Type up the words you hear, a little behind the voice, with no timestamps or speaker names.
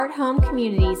Smart Home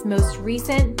Community's most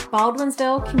recent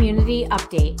Baldwinsville Community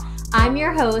Update. I'm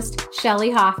your host, Shelly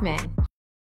Hoffman.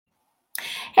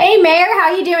 Hey, Mayor,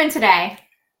 how you doing today?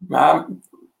 I'm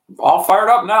all fired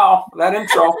up now, that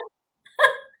intro.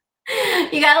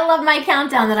 You gotta love my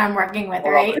countdown that I'm working with,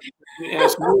 right?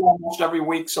 It's new almost every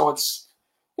week, so it's,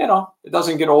 it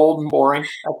doesn't get old and boring.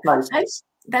 That's nice.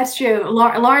 That's true.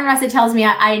 Lauren Russett tells me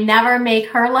I never make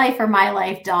her life or my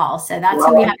life dull, so that's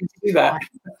who we have to do that.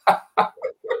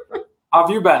 How have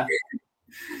you been?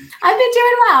 I've been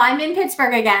doing well. I'm in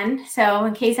Pittsburgh again, so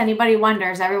in case anybody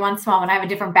wonders, every once in a while when I have a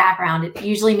different background, it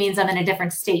usually means I'm in a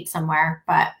different state somewhere.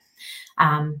 But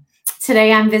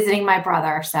today I'm visiting my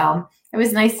brother, so it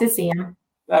was nice to see him.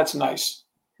 That's nice.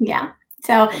 Yeah.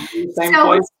 So same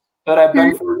place that I've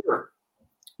been for a year.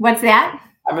 What's that?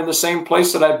 I'm in the same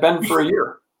place that I've been for a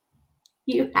year.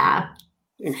 You have,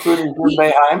 including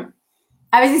Boeheim.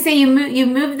 I was going to say you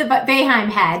moved the Boeheim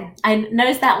head. I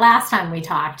noticed that last time we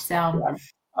talked. So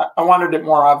yeah, I wanted it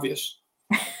more obvious.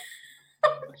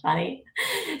 Funny.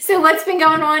 So what's been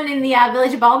going on in the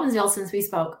village of Baldwinsville since we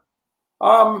spoke?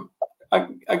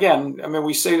 Again, I mean,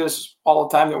 we say this all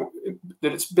the time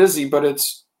that it's busy, but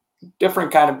it's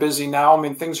different kind of busy now. I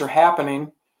mean, things are happening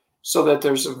so that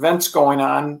there's events going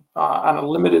on a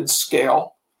limited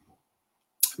scale.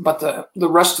 But the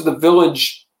rest of the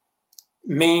village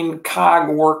main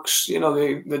cog works,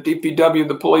 the DPW,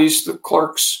 the police, the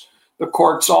clerks, the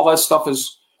courts, all that stuff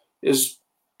is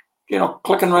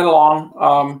clicking right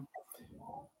along.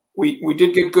 We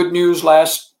did get good news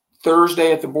last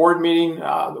Thursday at the board meeting.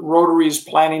 The Rotary is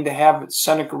planning to have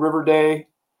Seneca River Day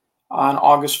on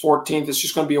August 14th. It's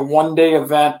just going to be a one-day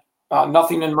event,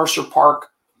 nothing in Mercer Park.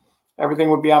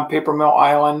 Everything would be on Paper Mill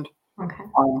Island. Okay.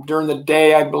 During the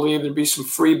day, I believe there'd be some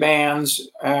free bands,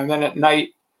 and then at night,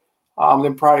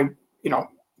 they'd probably,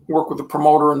 work with the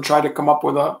promoter and try to come up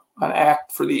with an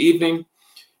act for the evening.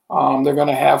 They're going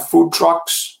to have food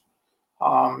trucks,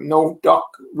 no duck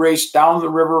race down the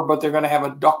river, but they're going to have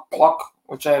a duck pluck,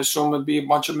 which I assume would be a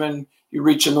bunch of men. You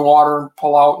reach in the water and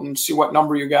pull out and see what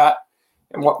number you got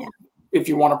and if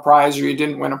you won a prize or you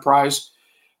didn't win a prize.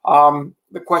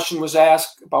 The question was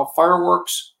asked about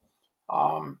fireworks.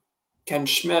 Ken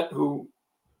Schmidt, who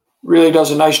really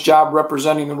does a nice job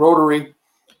representing the Rotary,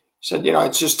 said,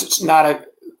 it's not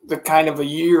the kind of a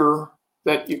year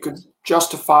that you could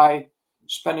justify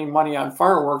spending money on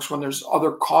fireworks when there's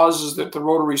other causes that the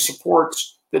Rotary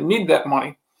supports that need that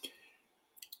money.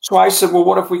 So I said, well,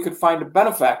 what if we could find a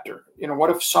benefactor? What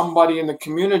if somebody in the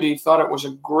community thought it was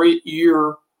a great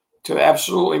year to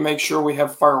absolutely make sure we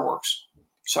have fireworks?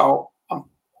 So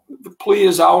the plea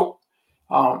is out.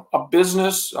 A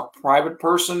business, a private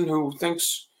person who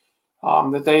thinks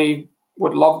that they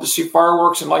would love to see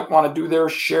fireworks and want to do their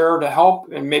share to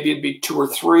help, and maybe it'd be 2 or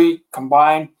 3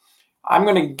 combined. I'm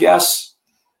going to guess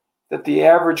that the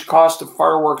average cost of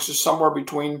fireworks is somewhere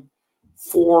between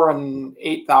 $4,000 and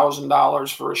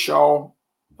 $8,000 for a show,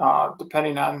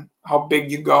 depending on how big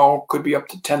you go. Could be up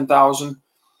to $10,000.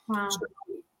 Wow.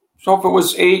 So if it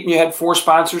was 8 and you had 4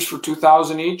 sponsors for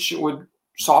 $2,000 each, it would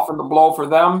soften the blow for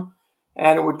them.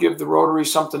 And it would give the Rotary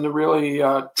something to really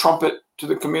trumpet to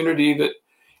the community that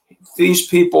these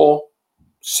people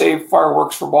saved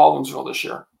fireworks for Baldwinsville this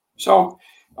year. So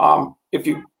if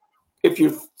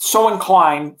you're so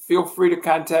inclined, feel free to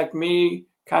contact me,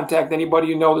 contact anybody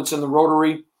you know that's in the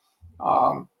Rotary,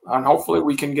 and hopefully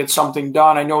we can get something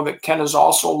done. I know that Ken is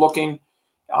also looking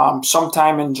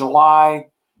sometime in July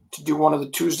to do one of the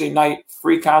Tuesday night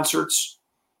free concerts,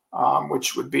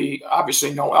 which would be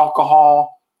obviously no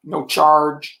alcohol, no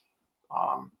charge,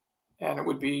 and it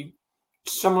would be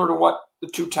similar to what the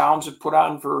 2 towns have put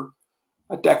on for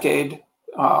a decade.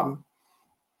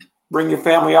 Bring your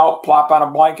family out, plop on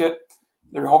a blanket.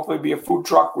 There'll hopefully be a food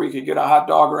truck where you could get a hot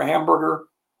dog or a hamburger.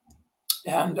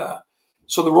 And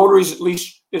so the Rotary at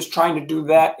least is trying to do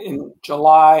that in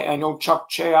July. I know Chuck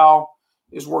Chao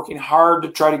is working hard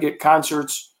to try to get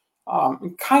concerts,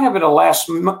 kind of at a last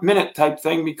minute type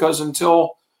thing, because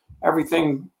until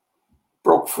everything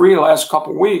broke free the last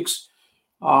couple of weeks,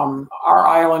 our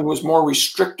island was more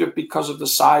restrictive because of the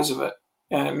size of it,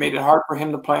 and it made it hard for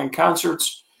him to play in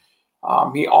concerts.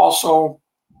 He also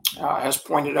has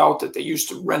pointed out that they used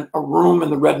to rent a room in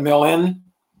the Red Mill Inn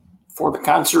for the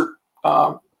concert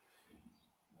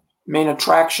main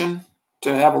attraction,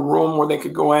 to have a room where they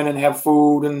could go in and have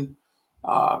food and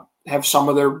have some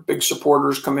of their big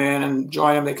supporters come in and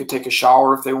join them. They could take a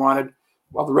shower if they wanted.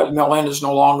 Well, the Red Mill Inn is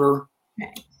no longer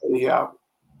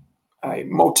a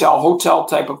motel, hotel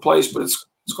type of place, but it's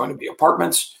going to be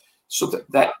apartments. So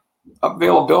that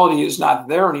availability is not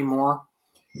there anymore.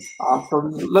 So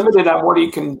limited on what he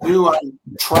can do on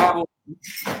travel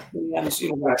bands,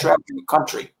 that travel the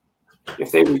country.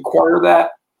 If they require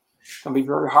that, it'll be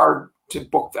very hard to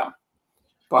book them.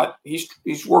 But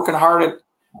he's working hard at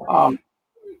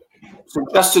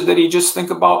suggested that he just think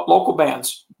about local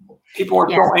bands. People are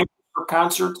so anxious for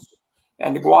concerts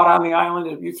and to go out on the island.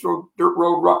 If you throw Dirt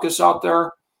Road Ruckus out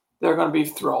there, they're going to be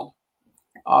thrilled.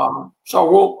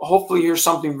 So we'll hopefully hear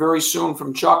something very soon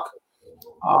from Chuck.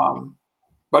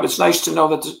 But it's nice to know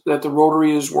that the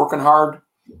Rotary is working hard.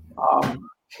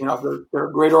 They're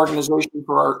a great organization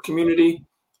for our community.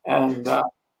 And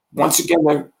once again,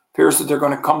 it appears that they're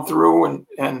going to come through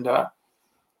and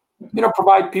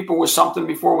provide people with something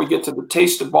before we get to the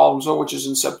Taste of Baldwinsville, which is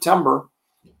in September.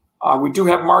 We do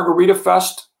have Margarita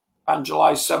Fest on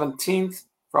July 17th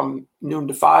from noon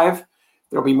to 5.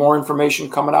 There'll be more information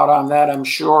coming out on that, I'm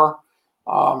sure.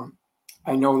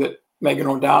 I know that Megan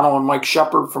O'Donnell and Mike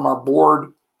Shepard from our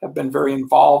board have been very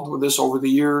involved with this over the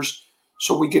years,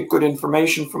 so we get good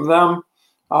information from them.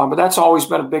 But that's always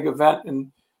been a big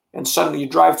event, and suddenly you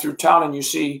drive through town and you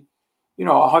see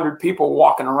 100 people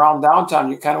walking around downtown.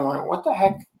 You kind of wonder, what the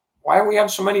heck? Why do we have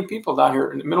so many people down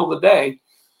here in the middle of the day?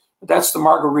 But that's the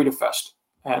Margarita Fest.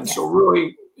 And so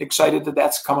really excited that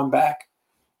that's coming back.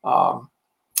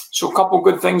 So a couple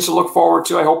good things to look forward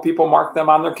to. I hope people mark them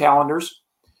on their calendars.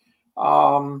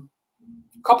 A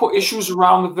couple issues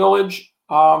around the village.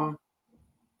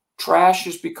 Trash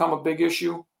has become a big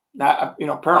issue. Now,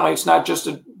 apparently it's not just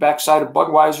the backside of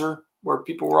Budweiser where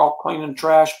people were all cleaning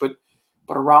trash, but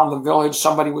around the village,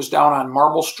 somebody was down on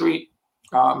Marble Street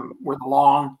where the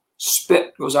long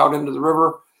spit goes out into the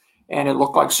river, and it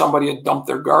looked like somebody had dumped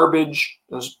their garbage.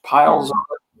 There's piles of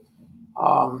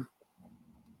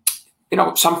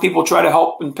it. Some people try to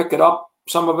help and pick it up,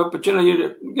 some of it, but you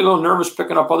get a little nervous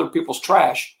picking up other people's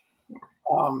trash,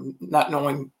 not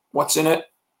knowing what's in it.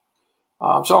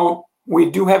 So we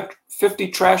do have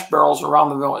 50 trash barrels around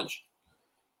the village.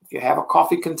 If you have a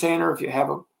coffee container, if you have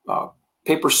a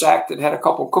paper sack that had a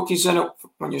couple cookies in it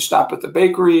when you stop at the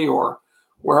bakery or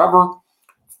wherever,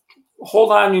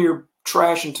 hold on to your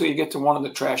trash until you get to one of the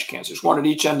trash cans. There's one at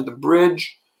each end of the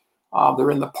bridge.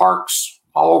 They're in the parks,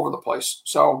 all over the place.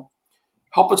 So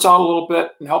help us out a little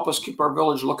bit and help us keep our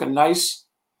village looking nice.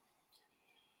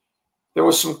 There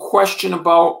was some question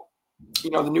about,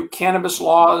 the new cannabis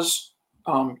laws.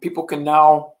 People can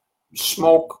now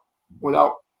smoke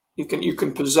without, you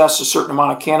can possess a certain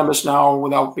amount of cannabis now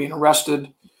without being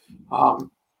arrested. But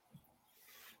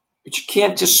you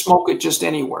can't just smoke it just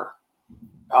anywhere.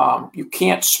 You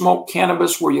can't smoke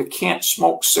cannabis where you can't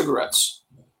smoke cigarettes.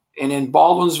 And in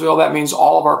Baldwinsville, that means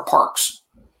all of our parks.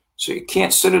 So you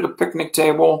can't sit at a picnic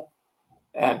table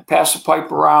and pass a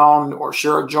pipe around or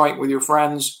share a joint with your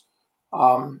friends.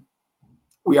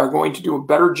 We are going to do a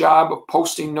better job of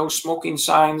posting no smoking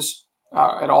signs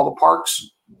at all the parks,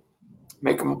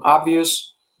 make them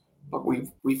obvious. But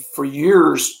we for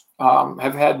years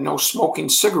have had no smoking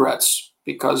cigarettes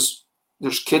because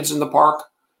there's kids in the park.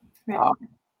 Right.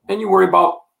 And you worry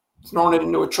about throwing it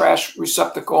into a trash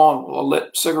receptacle and a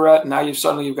lit cigarette, and now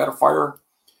you've got a fire.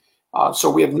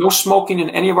 So we have no smoking in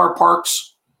any of our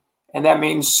parks, and that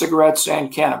means cigarettes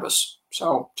and cannabis.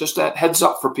 So just that heads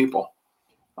up for people.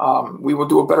 We will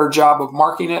do a better job of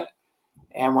marking it,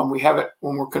 and when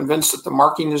we're convinced that the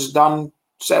marking is done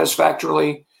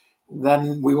satisfactorily,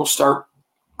 then we will start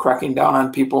cracking down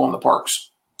on people in the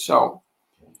parks. So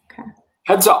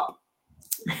heads up.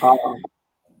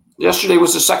 Yesterday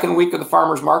was the second week of the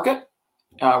farmers market.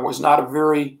 It was not a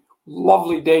very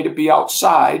lovely day to be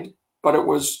outside, but it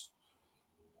was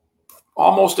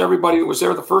almost everybody that was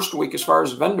there the first week as far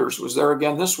as vendors was there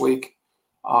again this week.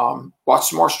 Bought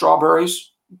some more strawberries.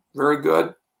 Very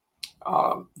good.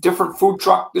 Different food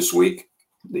truck this week.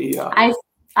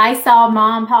 I saw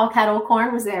Mom Paul Kettle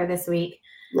Corn was there this week.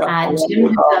 Yeah,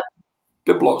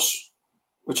 Biblos,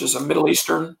 which is a Middle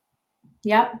Eastern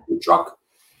food truck.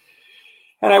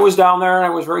 And I was down there, and I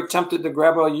was very tempted to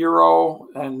grab a gyro.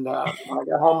 And when I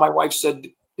got home, my wife said,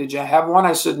 "Did you have one?"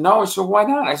 I said, "No." I said, "Why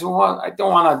not?" I said, "Well, I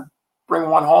don't want to bring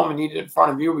one home and eat it in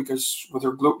front of you because with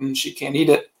her gluten, she can't eat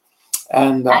it."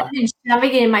 And I've been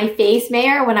shoving it in my face,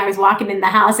 Mayor, when I was walking in the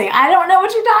house saying, "I don't know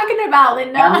what you're talking about,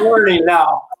 Linda." I'm learning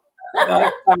now.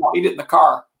 Next time I'll eat it in the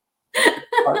car.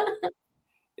 But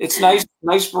it's nice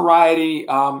variety.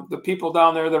 The people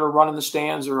down there that are running the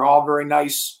stands are all very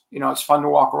nice. It's fun to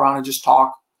walk around and just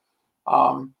talk.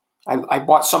 I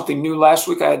bought something new last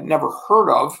week I had never heard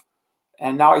of,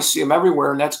 and now I see them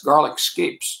everywhere, and that's garlic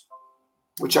scapes,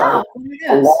 which are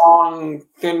a long,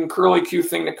 thin, curly Q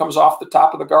thing that comes off the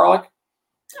top of the garlic.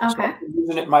 Okay. So I'm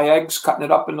using it in my eggs, cutting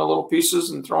it up into little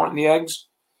pieces and throwing it in the eggs.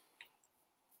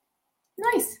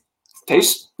 Nice.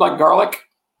 Tastes like garlic.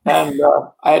 And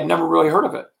I had never really heard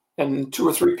of it. And 2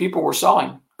 or 3 people were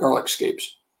selling garlic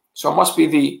scapes. So it must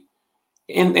be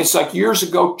it's like years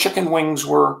ago, chicken wings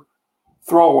were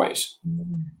throwaways.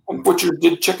 When butchers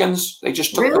did chickens, they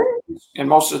just took Really? them and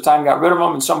most of the time got rid of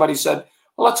them. And somebody said,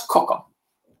 well, let's cook them.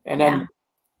 And then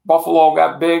Buffalo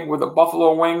got big with the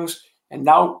buffalo wings. And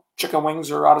now chicken wings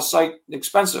are out of sight,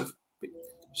 expensive.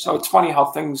 So it's funny how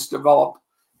things develop.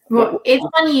 Well, it's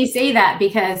funny you say that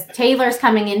because Taylor's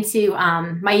coming into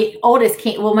my oldest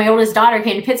daughter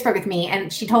came to Pittsburgh with me,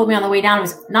 and she told me on the way down it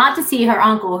was not to see her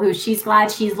uncle, who she's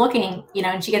glad she's looking,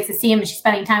 and she gets to see him and she's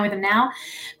spending time with him now.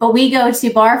 But we go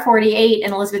to Bar 48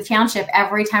 in Elizabeth Township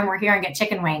every time we're here and get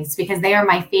chicken wings because they are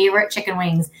my favorite chicken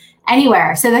wings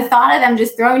anywhere. So the thought of them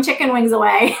just throwing chicken wings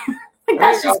away,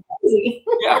 that's just crazy.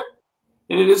 Yeah,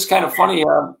 and it is kind of funny.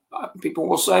 People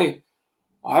will say,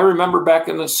 I remember back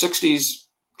in the 60s,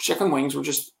 chicken wings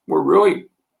were really,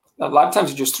 a lot of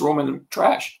times you just threw them in the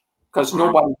trash because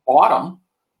nobody bought them.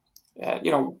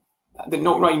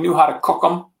 Nobody knew how to cook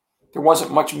them. There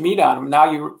wasn't much meat on them.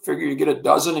 Now you figure you get a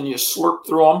dozen and you slurp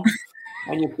through them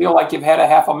and you feel like you've had a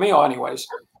half a meal anyways.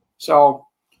 So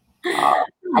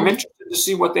I'm interested to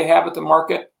see what they have at the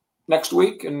market next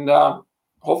week. And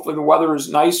hopefully the weather is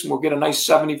nice and we'll get a nice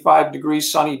 75-degree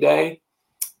sunny day.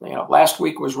 Last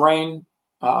week was rain.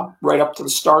 Right up to the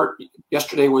start.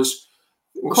 Yesterday was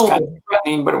kind of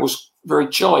threatening, but it was very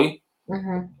chilly.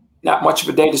 Mm-hmm. Not much of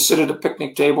a day to sit at a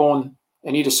picnic table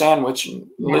and eat a sandwich and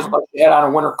Liz had on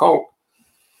a winter coat.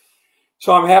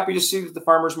 So I'm happy to see that the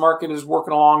farmers market is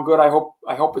working along good. I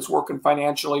hope it's working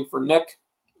financially for Nick,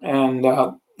 and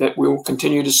that we will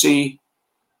continue to see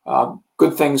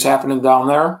good things happening down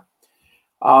there.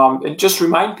 And just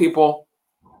remind people,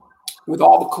 with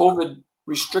all the COVID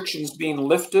restrictions being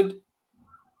lifted,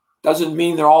 doesn't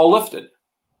mean they're all lifted.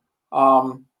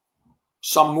 Some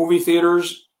movie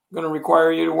theaters are going to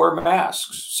require you to wear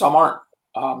masks. Some aren't.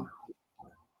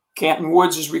 Canton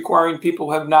Woods is requiring people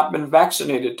who have not been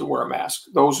vaccinated to wear a mask.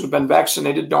 Those who've been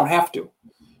vaccinated don't have to.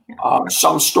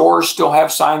 Some stores still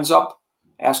have signs up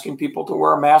asking people to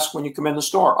wear a mask when you come in the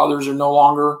store. Others are no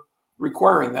longer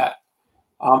requiring that.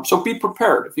 So be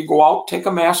prepared. If you go out, take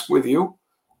a mask with you,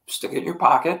 stick it in your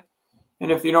pocket.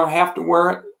 And if you don't have to wear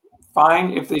it,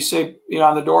 fine. If they say,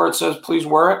 on the door, it says, please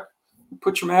wear it,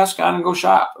 put your mask on and go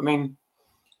shop. I mean,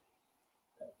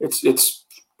 it's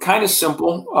kind of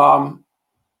simple.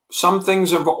 Some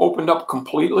things have opened up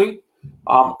completely.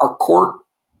 Our court,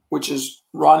 which is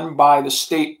run by the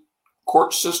state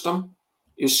court system,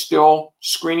 is still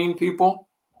screening people.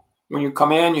 When you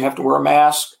come in, you have to wear a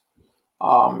mask.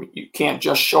 You can't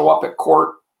just show up at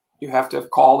court. You have to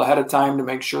have called ahead of time to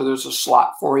make sure there's a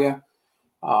slot for you.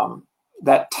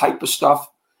 That type of stuff.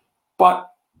 But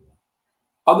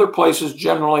other places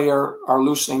generally are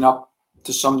loosening up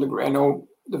to some degree. I know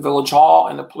the Village Hall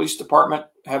and the police department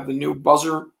have the new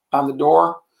buzzer on the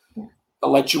door to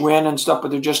let you in and stuff,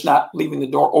 but they're just not leaving the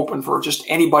door open for just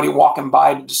anybody walking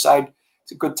by to decide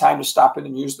it's a good time to stop in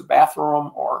and use the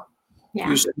bathroom or get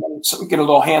a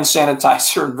little hand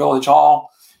sanitizer in Village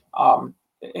Hall. And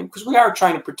because we are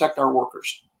trying to protect our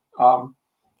workers,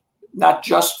 not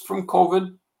just from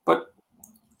COVID, but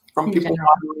from people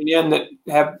wandering in that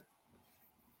have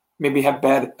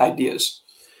bad ideas.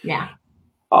 Yeah.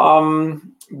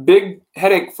 Big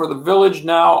headache for the village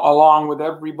now, along with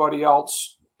everybody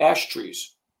else, ash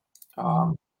trees.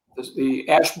 The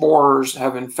ash borers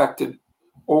have infected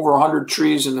over 100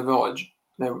 trees in the village.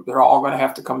 They're all going to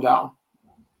have to come down.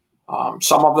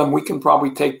 Some of them we can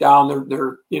probably take down.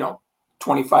 They're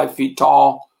 25 feet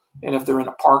tall. And if they're in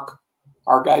a park,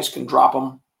 our guys can drop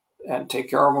them and take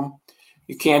care of them.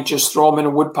 You can't just throw them in a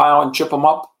wood pile and chip them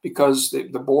up because the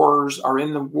borers are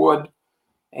in the wood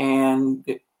and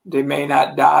they may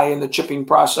not die in the chipping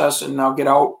process and now get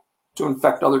out to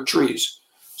infect other trees.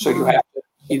 So you have to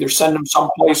either send them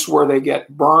someplace where they get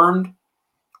burned,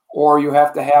 or you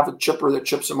have to have a chipper that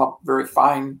chips them up very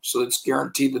fine so it's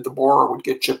guaranteed that the borer would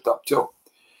get chipped up too.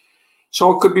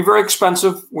 So it could be very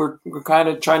expensive. We're kind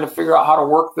of trying to figure out how to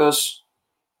work this.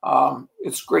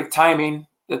 It's great timing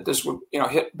that this would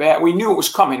hit bad. We knew it was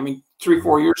coming. I mean,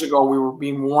 3-4 years ago, we were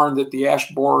being warned that the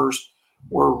ash borers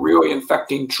were really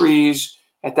infecting trees.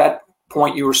 At that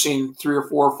point, you were seeing 3 or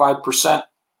 4 or 5%.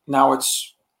 Now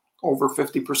it's over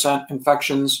 50%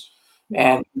 infections,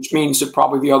 and which means that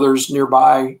probably the others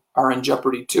nearby are in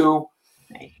jeopardy too.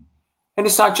 Right. And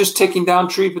it's not just taking down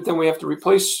trees, but then we have to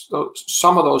replace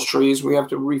some of those trees. We have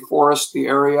to reforest the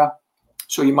area.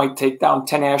 So you might take down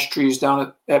 10 ash trees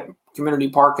down at Community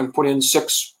Park and put in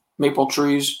 6 maple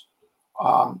trees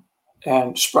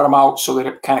and spread them out so that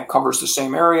it kind of covers the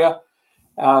same area,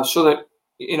 so that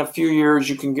in a few years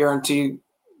you can guarantee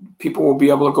people will be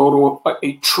able to go to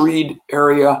a treed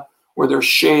area where there's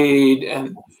shade.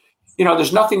 And, you know,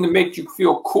 there's nothing to make you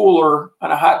feel cooler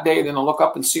on a hot day than to look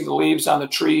up and see the leaves on the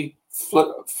tree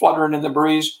fluttering in the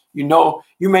breeze. You know,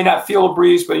 you may not feel a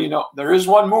breeze, but you know, there is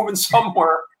one moving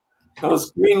somewhere.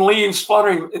 Those green leaves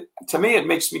fluttering, to me, it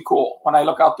makes me cool. When I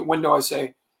look out the window, I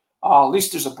say, oh, at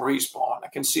least there's a breeze blowing. I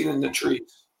can see it in the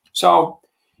trees. So,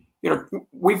 you know,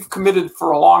 we've committed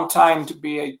for a long time to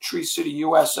be a Tree City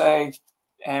USA,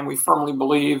 and we firmly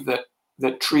believe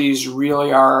that trees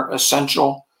really are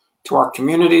essential to our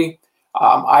community.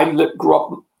 I grew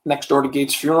up next door to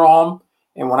Gates Funeral Home,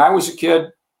 and when I was a kid,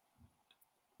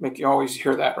 make you always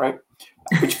hear that, right?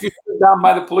 But if you went down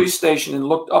by the police station and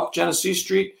looked up Genesee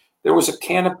Street, there was a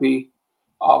canopy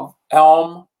of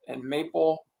elm and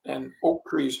maple and oak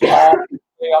trees all the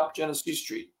way up Genesee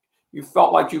Street. You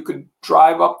felt like you could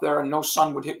drive up there and no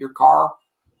sun would hit your car.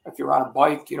 If you're on a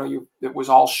bike, you know, it was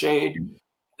all shade.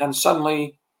 Then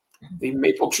suddenly the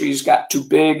maple trees got too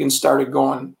big and started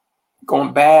going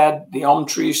bad. The elm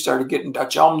trees started getting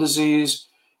Dutch elm disease,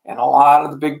 and a lot of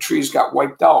the big trees got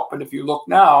wiped out. But if you look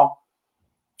now,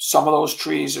 some of those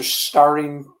trees are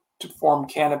starting to form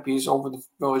canopies over the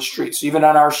village streets. Even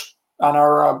on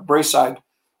our Braeside,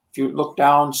 if you look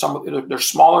down, they're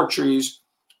smaller trees,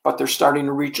 but they're starting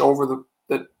to reach over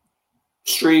the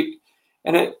street.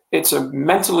 And it's a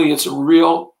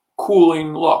real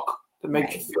cooling look to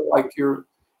make you feel like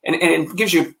and it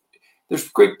gives you, there's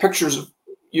great pictures of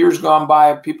years gone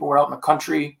by. People were out in the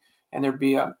country and there'd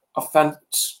be a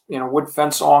fence, you know, wood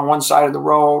fence along one side of the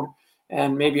road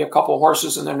and maybe a couple of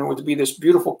horses. And then there would be this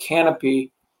beautiful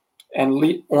canopy and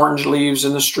orange leaves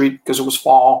in the street because it was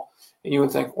fall. And you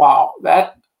would think, wow,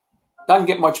 that doesn't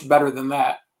get much better than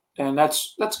that. And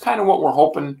that's kind of what we're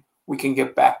hoping we can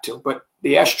get back to. But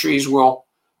the ash trees will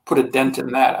put a dent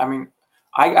in that. I mean,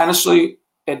 I honestly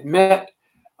admit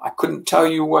I couldn't tell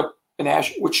you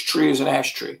which tree is an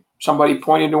ash tree. Somebody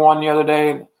pointed to one the other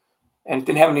day and it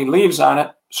didn't have any leaves on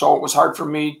it. So it was hard for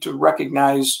me to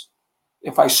recognize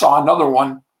if I saw another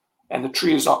one and the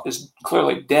tree is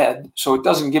clearly dead. So it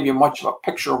doesn't give you much of a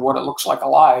picture of what it looks like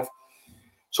alive.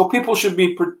 So people should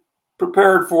be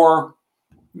prepared for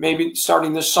maybe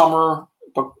starting this summer,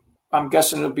 but I'm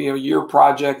guessing it'll be a year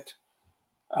project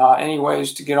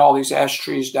anyways to get all these ash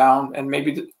trees down. And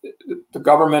maybe the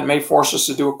government may force us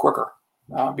to do it quicker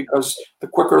because the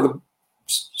quicker the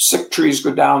sick trees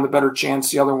go down, the better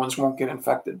chance the other ones won't get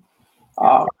infected.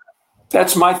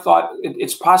 That's my thought.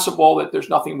 It's possible that there's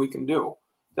nothing we can do,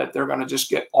 that they're going to just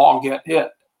get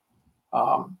hit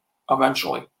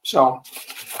eventually. So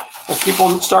if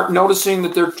people start noticing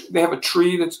that they have a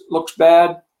tree that looks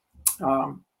bad,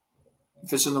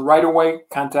 if it's in the right of way,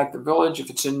 contact the village. If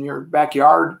it's in your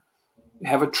backyard,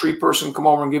 have a tree person come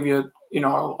over and give you,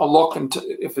 a look. And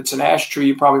if it's an ash tree,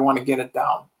 you probably want to get it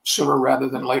down sooner rather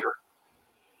than later.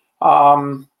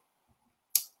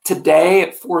 Today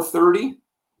at 4:30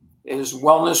 is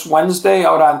Wellness Wednesday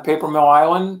out on Paper Mill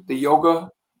Island. The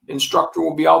yoga instructor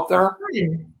will be out there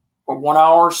for 1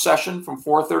 hour session from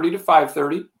 4:30 to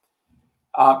 5:30.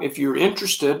 If you're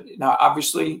interested, now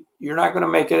obviously you're not going to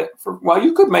make it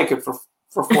you could make it for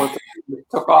 4:30. It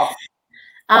took off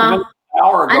an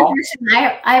hour ago.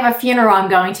 I have a funeral I'm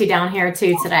going to down here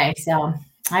too today, so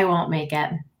I won't make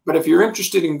it. But if you're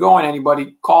interested in going,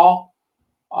 anybody call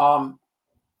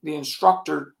the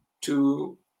instructor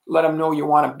to let them know you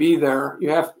want to be there.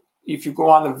 If you go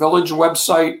on the village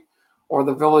website or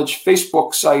the village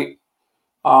Facebook site,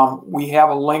 we have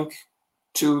a link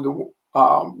to the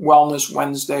Wellness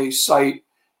Wednesday site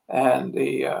and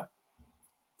the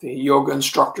yoga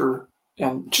instructor,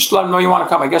 and just let them know you want to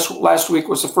come. I guess last week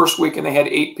was the first week and they had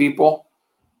 8 people,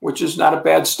 which is not a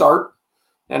bad start.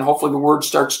 And hopefully the word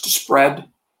starts to spread.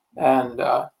 And,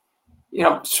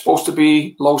 it's supposed to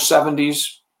be low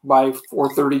 70s by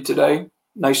 4:30 today.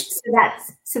 Nice.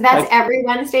 So that's every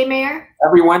Wednesday, Mayor?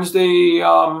 Every Wednesday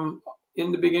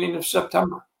in the beginning of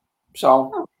September.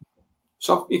 So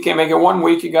if you can't make it one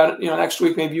week, you got it, next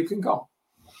week, maybe you can go.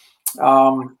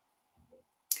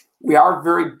 We are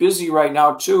very busy right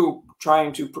now, too,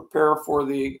 trying to prepare for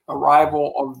the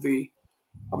arrival of the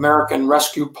American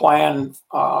Rescue Plan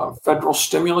federal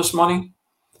stimulus money.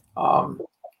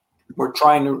 We're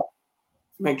trying to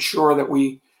make sure that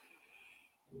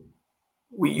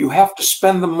you have to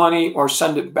spend the money or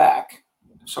send it back.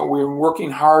 So we're working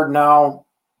hard now.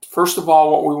 First of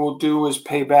all, what we will do is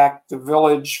pay back the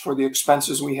village for the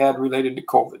expenses we had related to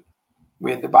COVID.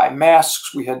 We had to buy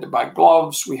masks, we had to buy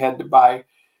gloves, we had to buy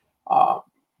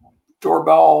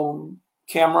doorbell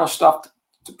camera stuff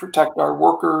to protect our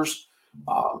workers,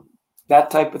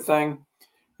 that type of thing.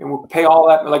 and we'll pay all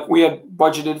that. Like we had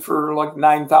budgeted for like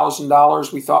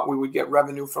 $9,000. We thought we would get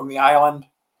revenue from the island.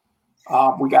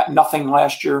 We got nothing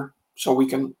last year, so we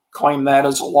can claim that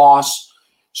as a loss.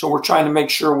 So we're trying to make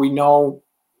sure we know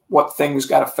what things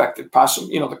got affected.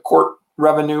 Possibly, the court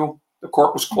revenue. The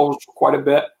court was closed for quite a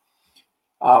bit.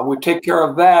 We take care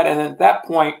of that, and at that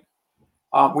point,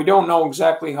 we don't know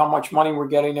exactly how much money we're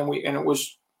getting, and it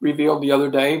was revealed the other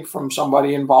day from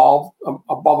somebody involved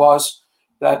above us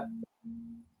that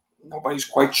nobody's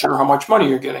quite sure how much money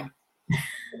you're getting.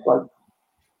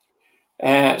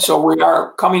 And so we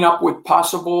are coming up with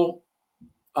possible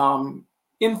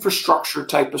infrastructure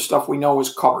type of stuff we know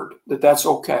is covered, that's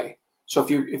okay. So if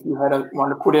you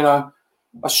want to put in a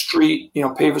street,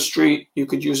 pave a street, you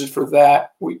could use it for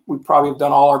that. We probably have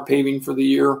done all our paving for the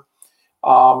year.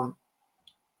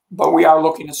 But we are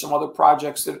looking at some other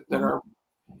projects that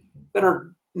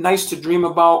are nice to dream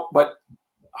about, but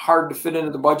hard to fit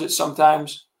into the budget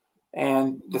sometimes.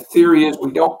 And the theory is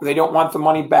they don't want the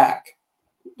money back.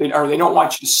 They don't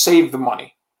want you to save the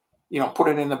money, put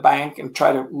it in the bank and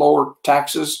try to lower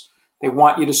taxes. They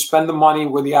want you to spend the money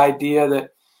with the idea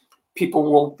that people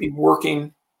will be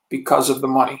working because of the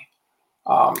money.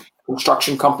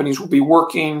 Construction companies will be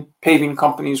working, paving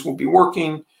companies will be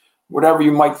working, whatever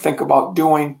you might think about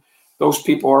doing, those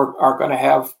people are going to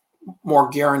have more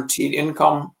guaranteed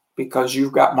income because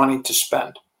you've got money to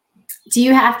spend. Do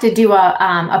you have to do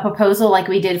a proposal like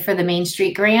we did for the Main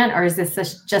Street grant, or is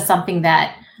this just something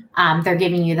that they're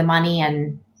giving you the money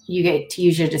and you get to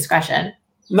use your discretion?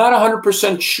 Not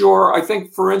 100% sure. I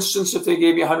think, for instance, if they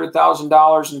gave you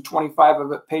 $100,000 and 25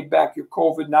 of it paid back your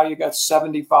COVID, now you got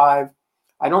 75.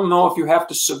 I don't know if you have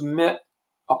to submit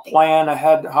a plan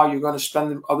ahead how you're going to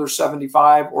spend the other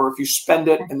 75, or if you spend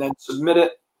it and then submit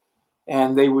it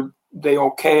and they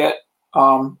okay it.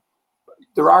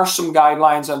 There are some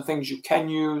guidelines on things you can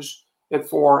use it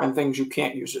for and things you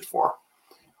can't use it for.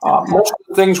 Most of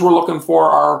the things we're looking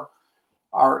for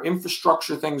are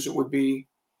infrastructure things that would be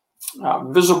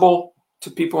visible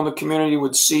to people in the community,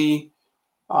 would see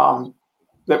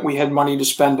that we had money to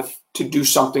spend to do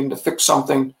something, to fix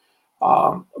something.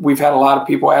 We've had a lot of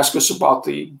people ask us about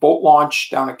the boat launch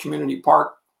down at Community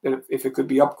Park, that if it could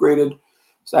be upgraded.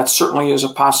 So that certainly is a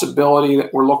possibility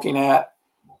that we're looking at,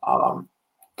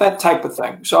 that type of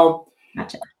thing. So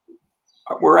gotcha.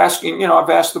 We're asking, I've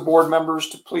asked the board members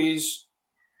to please,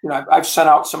 I've sent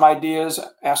out some ideas,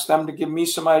 asked them to give me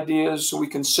some ideas so we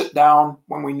can sit down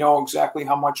when we know exactly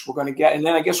how much we're going to get. And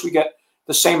then I guess we get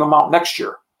the same amount next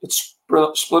year. It's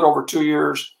split over 2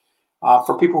 years.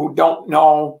 For people who don't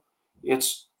know,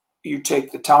 you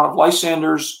take the town of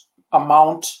Lysander's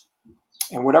amount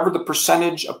and whatever the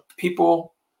percentage of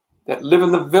people that live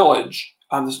in the village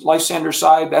on the Lysander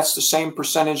side, that's the same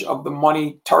percentage of the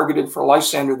money targeted for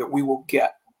Lysander that we will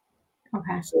get.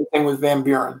 Okay. Same thing with Van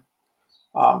Buren.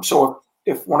 So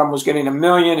if one of them was getting $1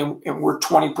 million and we're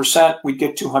 20%, we'd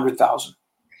get 200,000.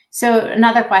 So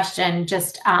another question,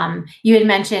 just you had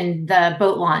mentioned the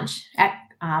boat launch at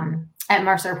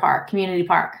Mercer Park, Community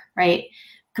Park, right?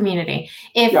 Community.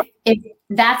 If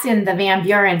that's in the Van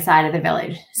Buren side of the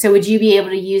village, so would you be able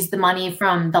to use the money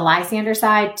from the Lysander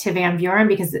side to Van Buren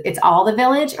because it's all the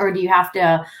village, or do you have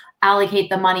to allocate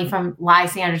the money from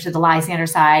Lysander to the Lysander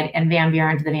side and Van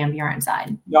Buren to the Van Buren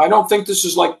side? No, I don't think this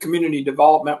is like community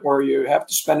development where you have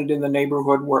to spend it in the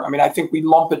neighborhood. I think we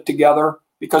lump it together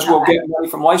because we'll get money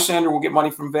from Lysander, we'll get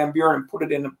money from Van Buren and put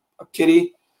it in a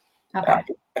kitty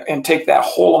and take that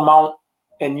whole amount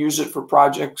and use it for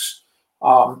projects.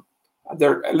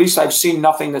 At least I've seen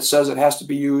nothing that says it has to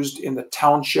be used in the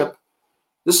township.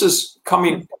 This is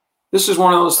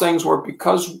one of those things where,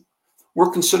 because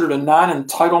we're considered a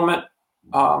non-entitlement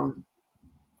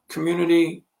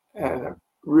community, and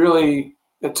really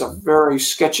it's a very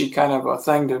sketchy kind of a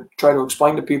thing to try to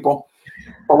explain to people,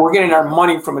 but we're getting our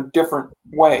money from a different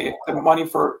way. The money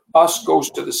for us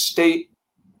goes to the state,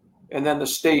 and then the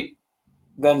state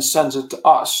then sends it to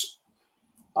us.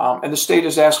 And the state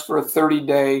has asked for a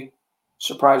 30-day,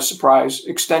 surprise, surprise,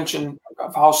 extension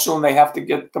of how soon they have to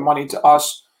get the money to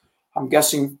us. I'm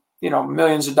guessing,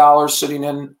 millions of dollars sitting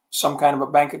in some kind of a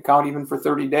bank account, even for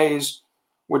 30 days,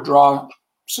 would draw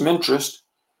some interest.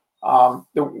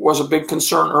 There was a big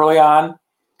concern early on.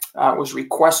 It was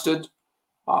requested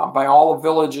by all the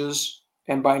villages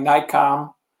and by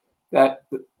NICOM that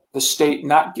the state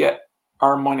not get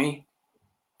our money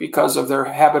because of their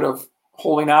habit of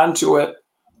holding on to it,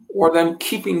 or then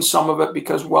keeping some of it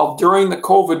because, during the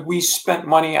COVID, we spent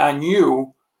money on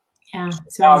you. Yeah.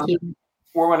 So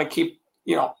we're going to keep,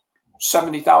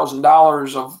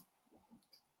 $70,000 of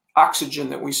oxygen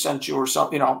that we sent you or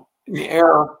something, in the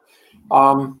air.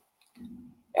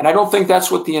 And I don't think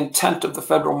that's what the intent of the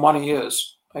federal money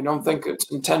is. I don't think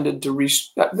it's intended to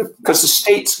reach that, because the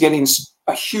state's getting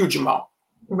a huge amount.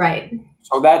 Right.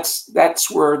 So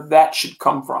that's where that should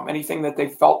come from. Anything that they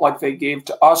felt like they gave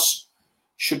to us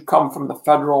should come from the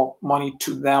federal money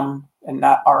to them and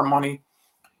not our money.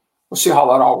 We'll see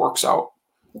how that all works out.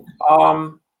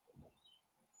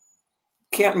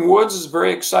 Canton Woods is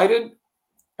very excited.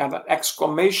 Have an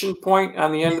exclamation point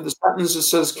on the end of the sentence that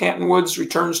says Canton Woods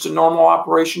returns to normal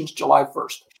operations July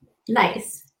 1st.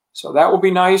 Nice. So that will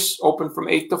be nice. Open from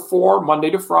 8 to 4, Monday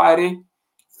to Friday.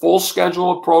 Full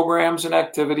schedule of programs and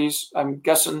activities. I'm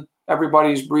guessing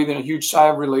everybody's breathing a huge sigh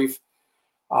of relief.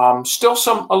 Still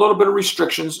a little bit of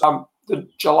restrictions. The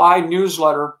July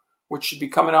newsletter, which should be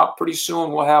coming out pretty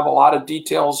soon, will have a lot of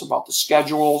details about the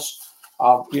schedules,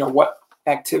 what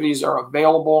activities are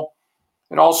available.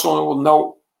 And also it will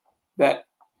note that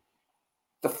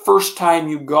the first time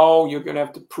you go, you're going to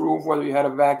have to prove whether you had a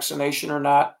vaccination or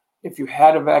not. If you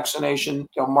had a vaccination,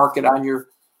 they'll mark it on your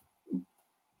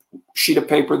sheet of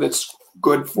paper that's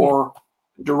good for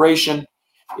duration.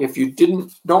 If you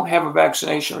don't have a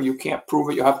vaccination or you can't prove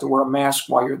it, you'll have to wear a mask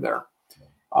while you're there.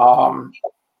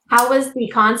 How was the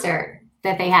concert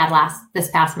that they had this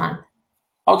past month?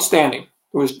 Outstanding.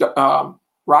 It was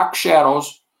Rock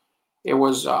Shadows. It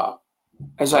was,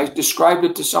 as I described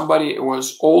it to somebody, it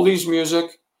was oldies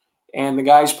music, and the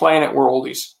guys playing it were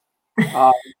oldies.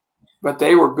 But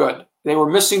they were good. They were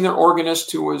missing their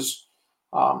organist, who was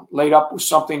laid up with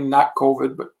something, not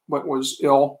COVID, but was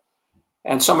ill.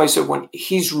 And somebody said, when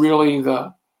he's really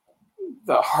the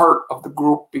heart of the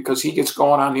group, because he gets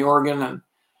going on the organ.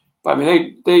 But I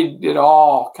mean, they did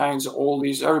all kinds of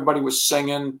oldies. Everybody was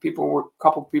singing. A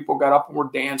couple people got up and were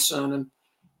dancing, and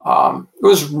it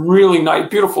was really nice,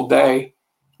 beautiful day. It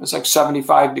was like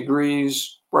 75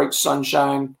 degrees, bright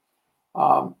sunshine.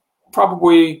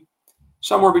 Probably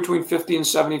somewhere between 50 and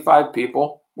 75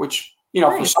 people, which,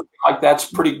 nice. For something like that's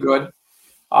pretty good.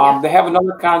 They have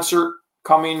another concert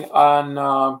coming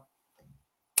on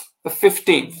the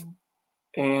 15th,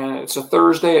 and it's a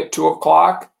Thursday at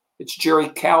 2:00. It's Jerry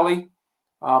Callie.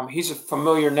 He's a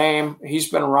familiar name. He's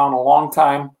been around a long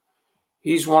time.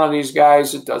 He's one of these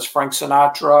guys that does Frank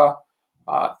Sinatra,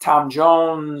 Tom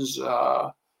Jones,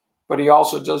 but he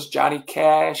also does Johnny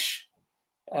Cash,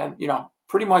 and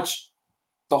pretty much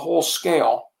the whole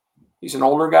scale. He's an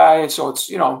older guy, so it's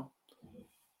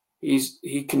he's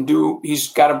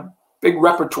got a big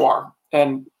repertoire,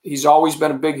 and he's always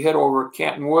been a big hit over at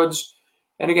Canton Woods.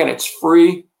 And again, it's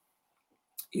free.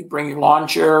 You bring your lawn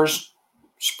chairs,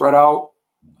 spread out.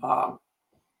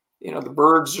 The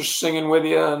birds are singing with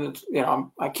you, and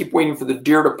I keep waiting for the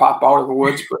deer to pop out of the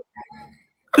woods. But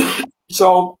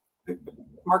so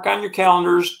mark on your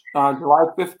calendars, July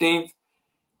 15th.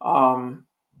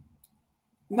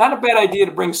 Not a bad idea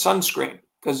to bring sunscreen,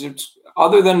 because it's,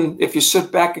 other than if you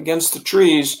sit back against the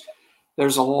trees,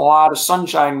 there's a lot of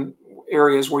sunshine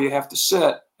areas where you have to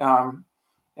sit,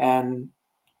 and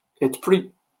it's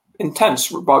pretty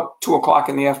intense about 2:00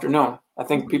 in the afternoon. I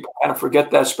think people kind of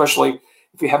forget that, especially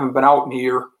if you haven't been out in a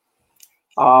year.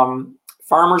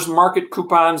 Farmers market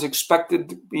coupons expected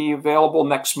to be available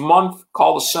next month.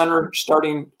 Call the center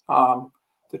starting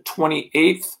the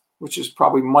 28th, which is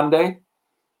probably Monday,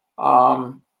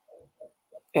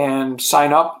 and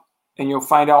sign up, and you'll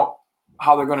find out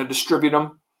how they're going to distribute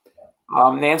them.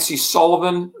 Nancy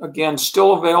Sullivan, again,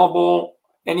 still available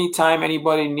anytime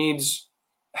anybody needs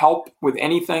help with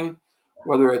anything,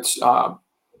 whether it's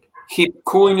heat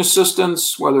cooling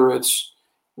assistance, whether it's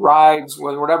rides,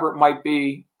 whatever it might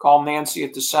be. Call Nancy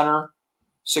at the center,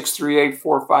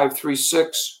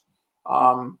 638-4536,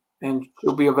 and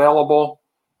she'll be available.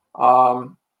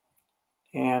 And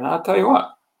I'll tell you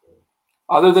what,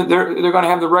 other than they're going to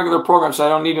have the regular programs, so I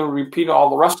don't need to repeat all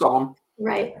the rest of them.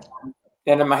 Right.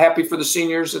 And I'm happy for the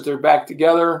seniors that they're back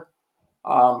together.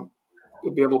 You'll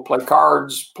be able to play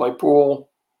cards, play pool.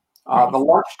 The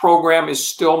lunch program is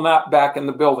still not back in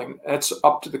the building. It's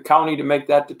up to the county to make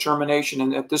that determination.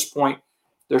 And at this point,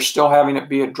 they're still having it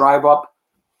be a drive up.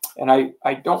 And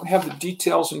I don't have the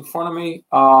details in front of me,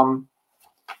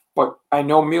 but I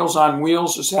know Meals on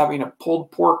Wheels is having a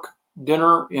pulled pork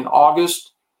dinner in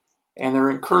August. And they're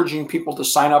encouraging people to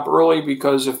sign up early,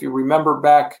 because if you remember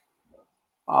back,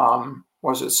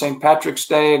 was it St. Patrick's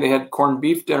Day? They had corned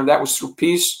beef dinner. That was through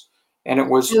Peace. And it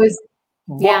was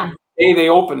yeah. The day they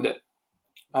opened it.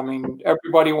 I mean,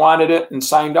 everybody wanted it and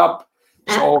signed up.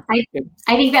 So I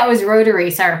think that was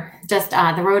Rotary, sir. Just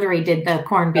the Rotary did the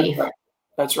corned beef.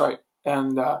 That's right.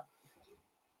 And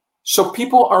so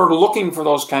people are looking for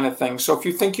those kind of things. So if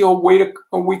you think you'll wait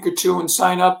a week or two and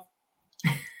sign up,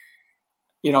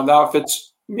 now if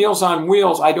it's Meals on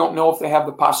Wheels, I don't know if they have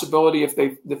the possibility if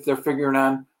they're figuring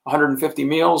on 150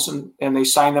 meals and they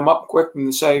sign them up quick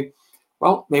and say,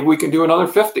 well, maybe we can do another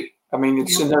 50. I mean,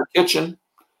 it's in their kitchen.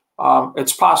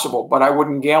 It's possible, but I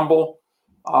wouldn't gamble.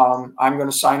 I'm going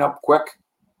to sign up quick.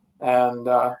 And,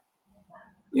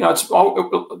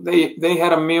 they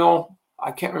had a meal.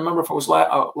 I can't remember if it was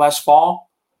last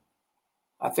fall.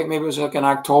 I think maybe it was like in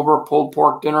October, pulled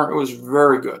pork dinner. It was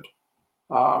very good.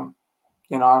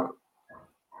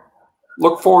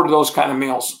 Look forward to those kind of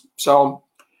meals. So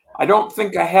I don't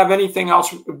think I have anything else.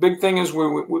 The big thing is we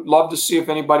would love to see if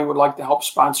anybody would like to help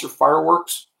sponsor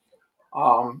fireworks.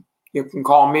 You can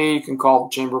call me. You can call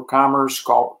the Chamber of Commerce.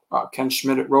 Call Ken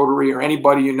Schmidt at Rotary, or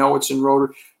anybody it's in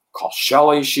Rotary. Call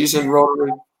Shelly. She's in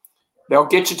Rotary. They'll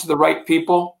get you to the right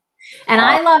people. And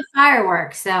I love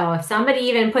fireworks. So if somebody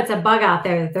even puts a bug out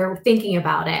there that they're thinking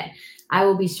about it, I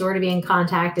will be sure to be in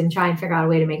contact and try and figure out a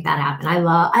way to make that happen. I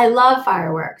love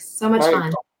fireworks. So much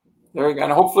fun. There you go.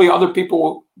 And hopefully other people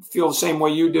will feel the same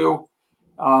way you do.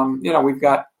 We've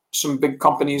got some big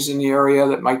companies in the area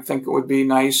that might think it would be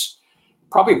nice.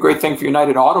 Probably a great thing for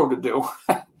United Auto to do.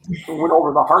 Win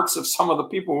over the hearts of some of the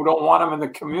people who don't want them in the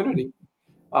community.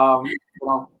 I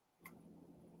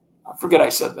forget I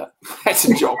said that. That's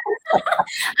a joke.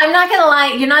 I'm not going to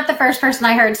lie. You're not the first person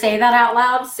I heard say that out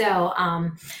loud. So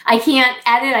I can't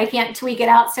edit. I can't tweak it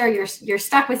out, sir. You're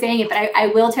stuck with saying it. But I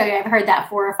will tell you, I've heard that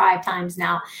 4 or 5 times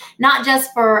now. Not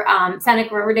just for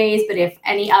Seneca River Days, but if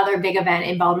any other big event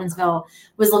in Baldwinsville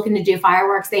was looking to do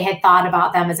fireworks, they had thought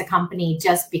about them as a company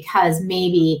just because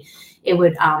maybe it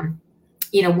would,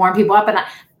 warm people up. And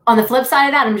on the flip side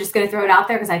of that, I'm just going to throw it out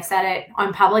there because I've said it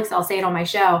on public, so I'll say it on my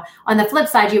show. On the flip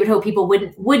side, you would hope people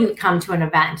wouldn't come to an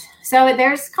event. So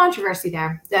there's controversy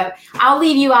there. So I'll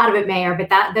leave you out of it, Mayor,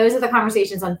 but those are the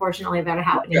conversations, unfortunately, that are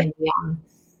happening. Okay.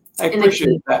 I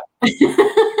appreciate that.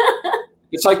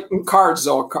 It's like in cards,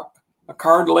 though. A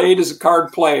card laid is a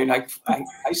card played. I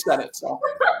said it. So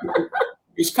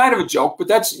it's kind of a joke, but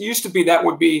that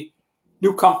would be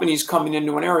new companies coming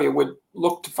into an area would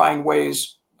look to find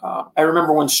ways. I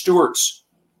remember when Stewart's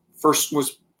first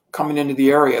was coming into the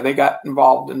area, they got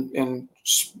involved in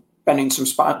spending some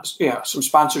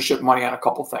sponsorship money on a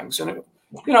couple things, and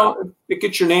it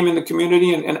gets your name in the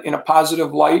community in a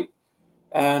positive light.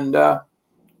 And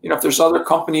if there's other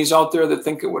companies out there that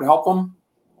think it would help them,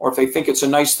 or if they think it's a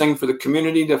nice thing for the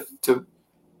community to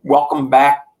welcome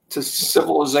back to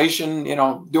civilization,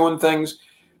 doing things,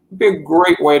 it'd be a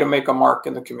great way to make a mark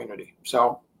in the community.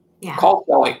 So call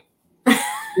Kelly.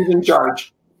 He's in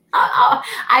charge.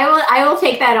 I will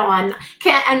take that on.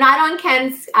 I'm not on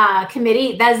Ken's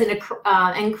committee. That is an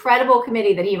incredible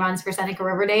committee that he runs for Seneca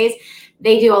River Days.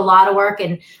 They do a lot of work.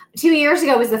 And 2 years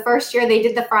ago was the first year they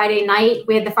did the Friday night.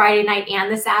 We had the Friday night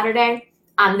and the Saturday.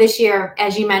 This year,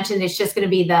 as you mentioned, it's just going to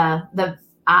be the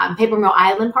Paper Mill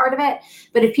Island part of it.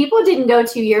 But if people didn't go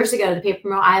 2 years ago to the Paper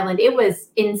Mill Island, it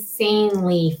was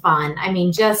insanely fun. I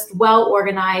mean, just well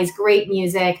organized, great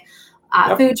music.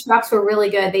 Food trucks were really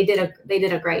good. They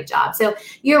did a great job. So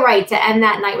you're right. To end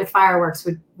that night with fireworks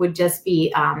would just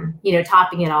be,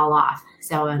 topping it all off.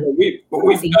 So what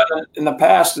we've done in the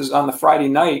past is on the Friday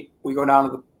night, we go down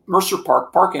to the Mercer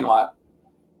Park parking lot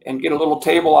and get a little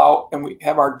table out, and we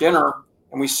have our dinner,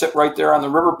 and we sit right there on the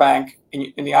riverbank,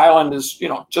 and the island is,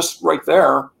 just right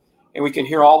there, and we can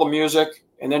hear all the music,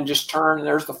 and then just turn, and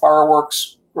there's the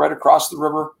fireworks right across the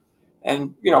river,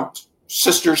 and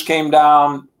sisters came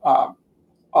down.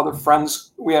 Other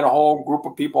friends, we had a whole group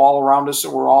of people all around us that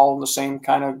were all in the same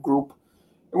kind of group.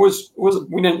 We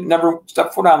didn't never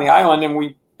step foot on the island,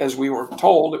 and as we were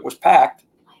told, it was packed.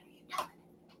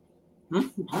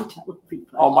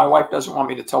 Oh, my wife doesn't want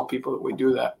me to tell people that we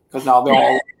do that because now they'll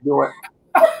all do it.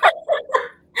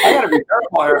 I got to be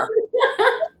careful here.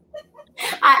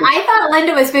 I thought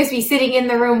Linda was supposed to be sitting in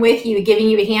the room with you, giving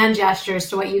you hand gestures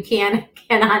to what you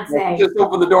cannot say. Just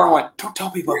opened the door and went, "Don't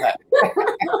tell people that."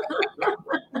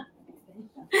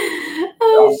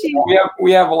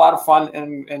 We have a lot of fun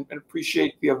and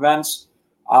appreciate the events.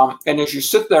 And as you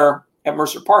sit there at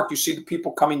Mercer Park, you see the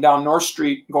people coming down North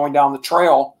Street, going down the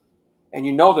trail, and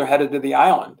they're headed to the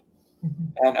island.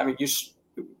 Mm-hmm. And I mean,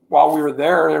 while we were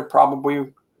there are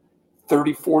probably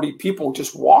 30, 40 people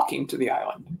just walking to the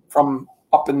island from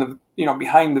up in the,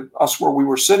 behind us where we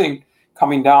were sitting,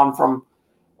 coming down from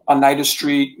Oneida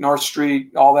Street, North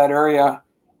Street, all that area,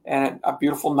 and a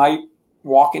beautiful night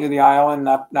walking to the island,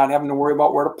 not having to worry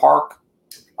about where to park.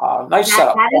 Nice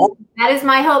setup. That is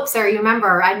my hope, sir. You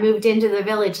remember, I moved into the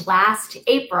village last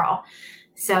April.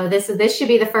 So this should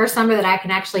be the first summer that I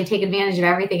can actually take advantage of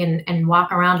everything and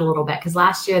walk around a little bit. Because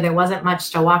last year there wasn't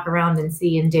much to walk around and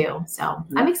see and do. So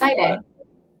I'm excited.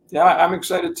 Yeah, I'm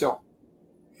excited too.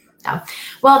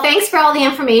 Well, thanks for all the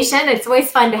information. It's always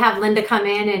fun to have Linda come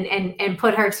in and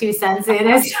put her 2 cents in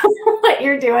as to what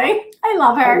you're doing. I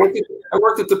love I her.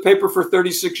 worked at the paper for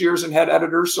 36 years and had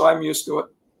editors, so I'm used to it.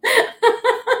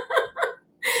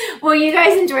 Well, you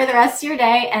guys enjoy the rest of your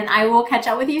day, and I will catch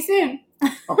up with you soon.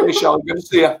 Okay, Shelley, good to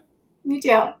see you. You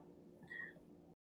too.